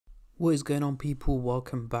What is going on, people?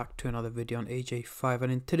 Welcome back to another video on AJ5,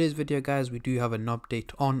 and in today's video guys we do have an update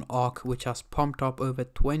on ARK, which has pumped up over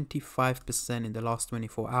 25% in the last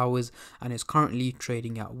 24 hours and is currently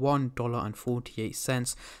trading at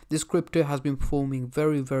 $1.48. This crypto has been performing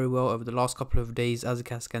very well over the last couple of days. As you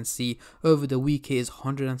guys can see, over the week it is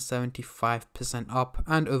 175% up,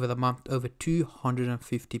 and over the month over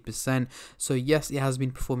 250%. So yes, it has been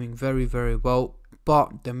performing very well.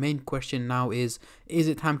 But the main question now is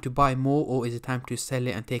it time to buy more, or is it time to sell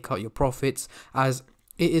it and take out your profits, as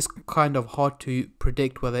it is kind of hard to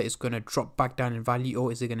predict whether it's going to drop back down in value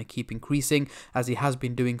or is it going to keep increasing, as it has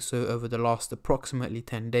been doing so over the last approximately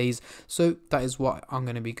 10 days. So that is what I'm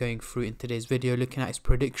going to be going through in today's video, looking at its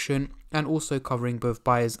prediction and also covering both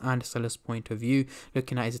buyers and sellers point of view,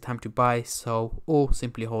 looking at is it time to buy, sell, or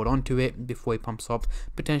simply hold on to it before it pumps up,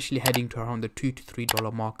 potentially heading to around the $2 to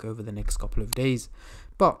 $3 mark over the next couple of days.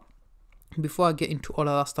 But before I get into all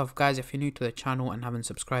of that stuff guys, if you're new to the channel and haven't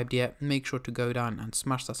subscribed yet, make sure to go down and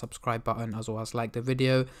smash that subscribe button, as well as like the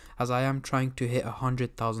video, as I am trying to hit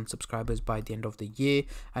 100,000 subscribers by the end of the year.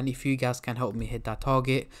 And if you guys can help me hit that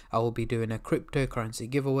target, I will be doing a cryptocurrency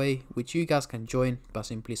giveaway, which you guys can join by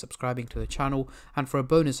simply subscribing to the channel. And for a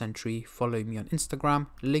bonus entry, follow me on Instagram.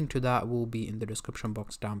 Link to that will be in the description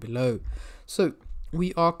box down below. So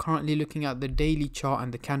we are currently looking at the daily chart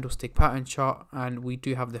and the candlestick pattern chart, and we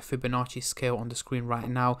do have the Fibonacci scale on the screen right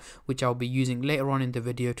now, which I'll be using later on in the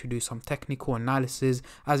video to do some technical analysis.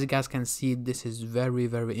 As you guys can see, this is very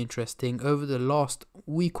interesting. Over the last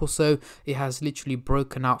week or so, it has literally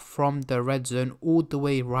broken out from the red zone all the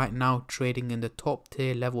way right now, trading in the top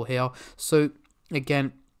tier level here. So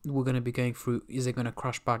again, we're going to be going through, is it going to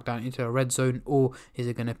crash back down into a red zone, or is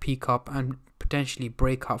it going to peak up and potentially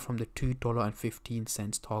break out from the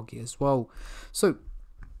 $2.15 target as well. So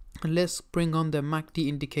let's bring on the MACD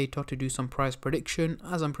indicator to do some price prediction,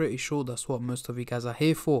 as I'm pretty sure that's what most of you guys are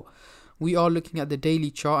here for. We are looking at the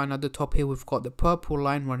daily chart, and at the top here we've got the purple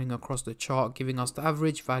line running across the chart, giving us the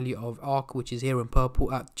average value of ARK, which is here in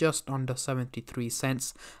purple at just under 73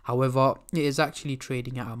 cents. However, it is actually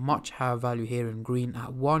trading at a much higher value here in green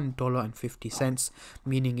at $1.50,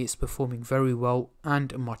 meaning it's performing very well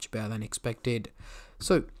and much better than expected.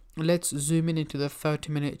 So let's zoom in into the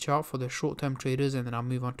 30-minute chart for the short-term traders, and then I'll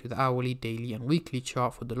move on to the hourly, daily and weekly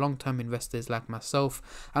chart for the long-term investors like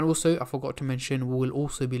myself. And also, I forgot to mention, we will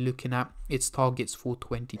also be looking at its targets for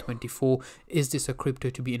 2024. Is this a crypto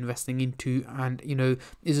to be investing into, and you know,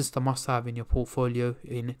 is this the must-have in your portfolio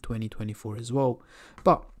in 2024 as well?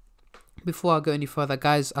 But before I go any further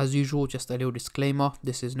guys, as usual, just a little disclaimer: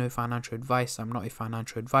 this is no financial advice. I'm not a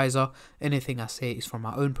financial advisor. Anything I say is from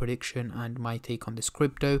my own prediction and my take on this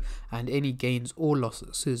crypto, and any gains or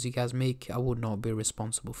losses you guys make, I will not be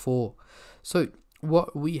responsible for. So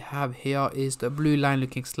what we have here is the blue line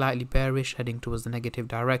looking slightly bearish, heading towards the negative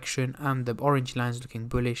direction, and the orange lines looking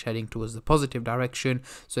bullish, heading towards the positive direction.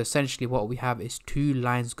 So essentially what we have is two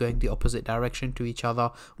lines going the opposite direction to each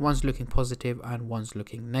other, one's looking positive and one's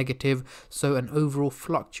looking negative. So an overall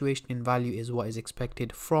fluctuation in value is what is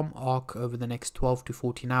expected from ARK over the next 12 to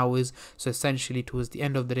 14 hours. So essentially towards the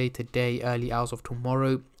end of the day today, early hours of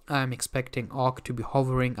tomorrow, I'm expecting ARK to be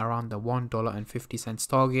hovering around the $1.50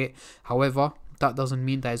 target. However, that doesn't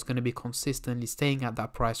mean that it's going to be consistently staying at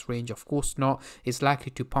that price range. Of course not. It's likely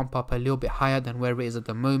to pump up a little bit higher than where it is at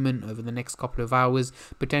the moment over the next couple of hours,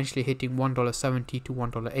 potentially hitting $1.70 to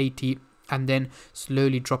 $1.80, and then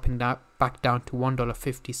slowly dropping that back down to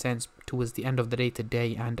 $1.50 towards the end of the day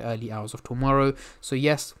today and early hours of tomorrow. So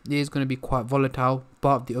yes, it is going to be quite volatile,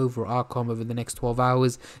 but the overall outcome over the next 12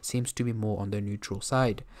 hours seems to be more on the neutral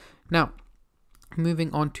side. Now,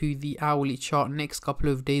 moving on to the hourly chart, next couple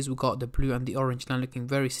of days we got the blue and the orange line looking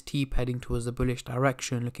very steep, heading towards the bullish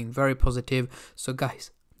direction, looking very positive. So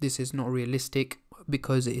guys, this is not realistic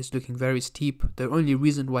because it is looking very steep. The only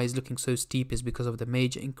reason why it's looking so steep is because of the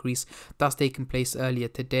major increase that's taken place earlier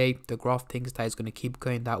today. The graph thinks that it's going to keep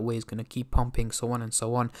going that way, it's going to keep pumping, so on and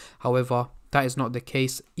so on. However, that is not the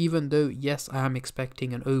case, even though yes, I am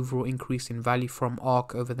expecting an overall increase in value from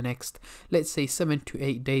ARK over the next, let's say, 7 to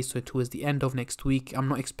 8 days, so towards the end of next week. I'm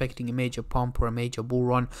not expecting a major pump or a major bull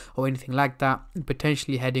run or anything like that.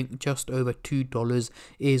 Potentially heading just over $2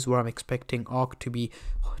 is where I'm expecting ARK to be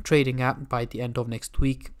trading at by the end of next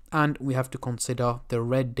week. And we have to consider the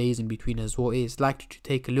red days in between as well. It is likely to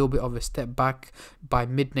take a little bit of a step back by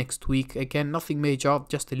mid next week. Again, nothing major,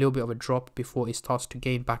 just a little bit of a drop before it starts to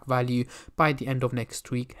gain back value by the end of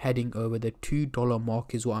next week, heading over the $2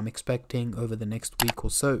 mark is what I'm expecting over the next week or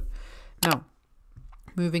so. Now,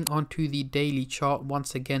 Moving on to the daily chart,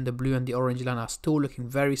 once again the blue and the orange line are still looking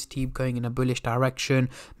very steep, going in a bullish direction,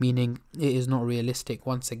 meaning it is not realistic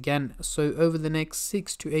once again. So over the next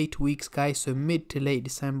 6 to 8 weeks guys, so mid to late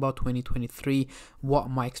December 2023, what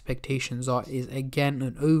my expectations are is again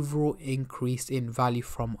an overall increase in value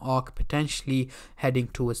from ARK, potentially heading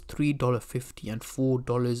towards $3.50 and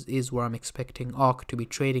 $4 is where I'm expecting ARK to be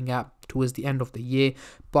trading at towards the end of the year.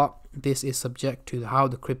 But this is subject to how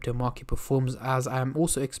the crypto market performs, as I am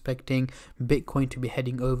also expecting Bitcoin to be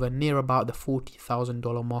heading over near about the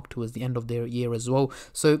 $40,000 mark towards the end of the year as well.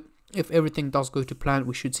 So if everything does go to plan,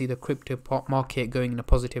 we should see the crypto market going in a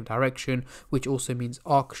positive direction, which also means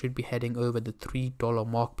ARK should be heading over the $3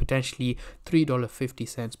 mark, potentially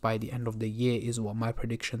 $3.50 by the end of the year is what my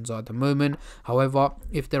predictions are at the moment. However,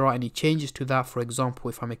 if there are any changes to that, for example,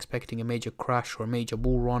 if I'm expecting a major crash or a major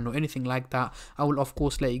bull run or anything like that, I will of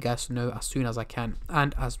course let you guys know as soon as I can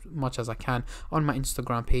and as much as I can on my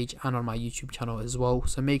Instagram page and on my YouTube channel as well.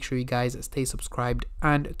 So make sure you guys stay subscribed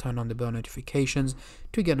and turn on the bell notifications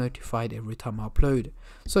to get notified every time I upload.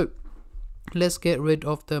 So let's get rid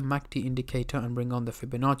of the MACD indicator and bring on the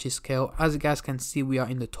Fibonacci scale. As you guys can see, we are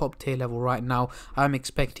in the top tier level right now. I'm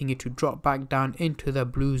expecting it to drop back down into the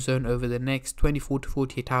blue zone over the next 24 to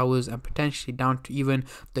 48 hours and potentially down to even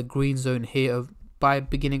the green zone here by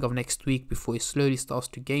beginning of next week, before it slowly starts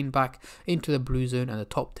to gain back into the blue zone and the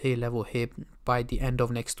top tier level here by the end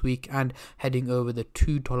of next week, and heading over the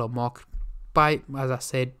 $2 mark by, as I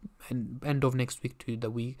said, end of next week to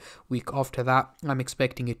the week after that. I'm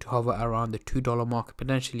expecting it to hover around the $2 mark,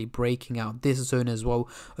 potentially breaking out this zone as well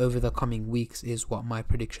over the coming weeks is what my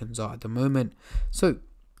predictions are at the moment. So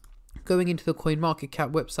going into the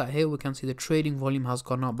CoinMarketCap website here, we can see the trading volume has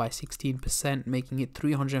gone up by 16%, making it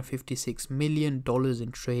 $356 million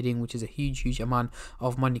in trading, which is a huge amount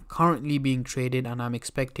of money currently being traded, and I'm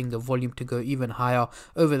expecting the volume to go even higher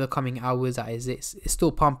over the coming hours. It's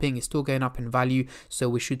still pumping, it's still going up in value, so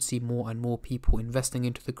we should see more and more people investing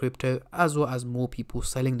into the crypto, as well as more people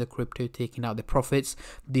selling the crypto, taking out the profits.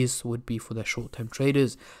 This would be for the short-term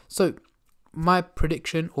traders. So my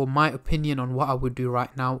prediction or my opinion on what I would do right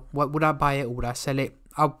now, what would I buy it or would I sell it?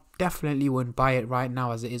 I definitely wouldn't buy it right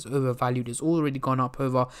now, as it is overvalued. It's already gone up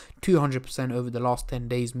over 200% over the last 10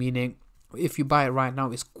 days, meaning if you buy it right now,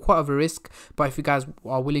 it's quite of a risk. But if you guys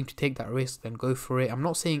are willing to take that risk, then go for it. I'm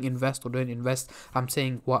not saying invest or don't invest. I'm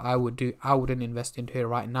saying what I would do. I wouldn't invest into it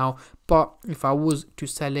right now. But if I was to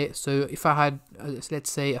sell it, so if I had let's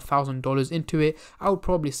say $1,000 into it, I would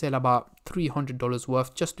probably sell about $300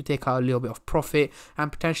 worth just to take out a little bit of profit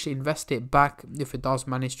and potentially invest it back if it does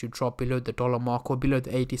manage to drop below the dollar mark or below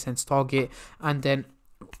the 80 cents target, and then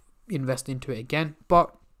invest into it again.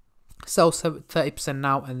 But sell 30%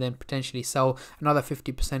 now and then potentially sell another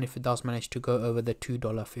 50% if it does manage to go over the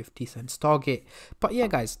 $2.50 target. But yeah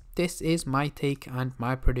guys, this is my take and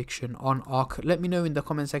my prediction on ARK. Let me know in the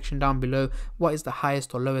comment section down below what is the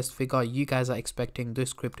highest or lowest figure you guys are expecting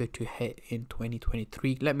this crypto to hit in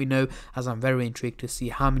 2023. Let me know, as I'm very intrigued to see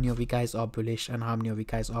how many of you guys are bullish and how many of you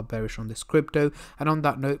guys are bearish on this crypto. And on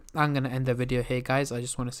that note, I'm going to end the video here guys. I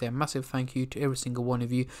just want to say a massive thank you to every single one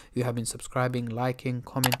of you who have been subscribing, liking,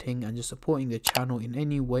 commenting and just supporting the channel in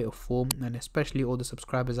any way or form, and especially all the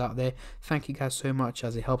subscribers out there. Thank you guys so much,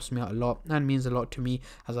 as it helps me out a lot and means a lot to me,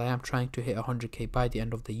 as I am trying to hit 100k by the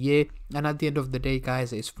end of the year. And at the end of the day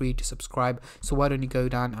guys, it's free to subscribe, so why don't you go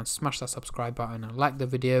down and smash that subscribe button and like the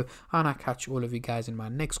video, and I'll catch all of you guys in my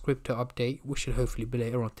next crypto update, which should hopefully be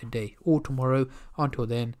later on today or tomorrow. Until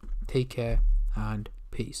then, take care and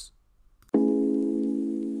peace.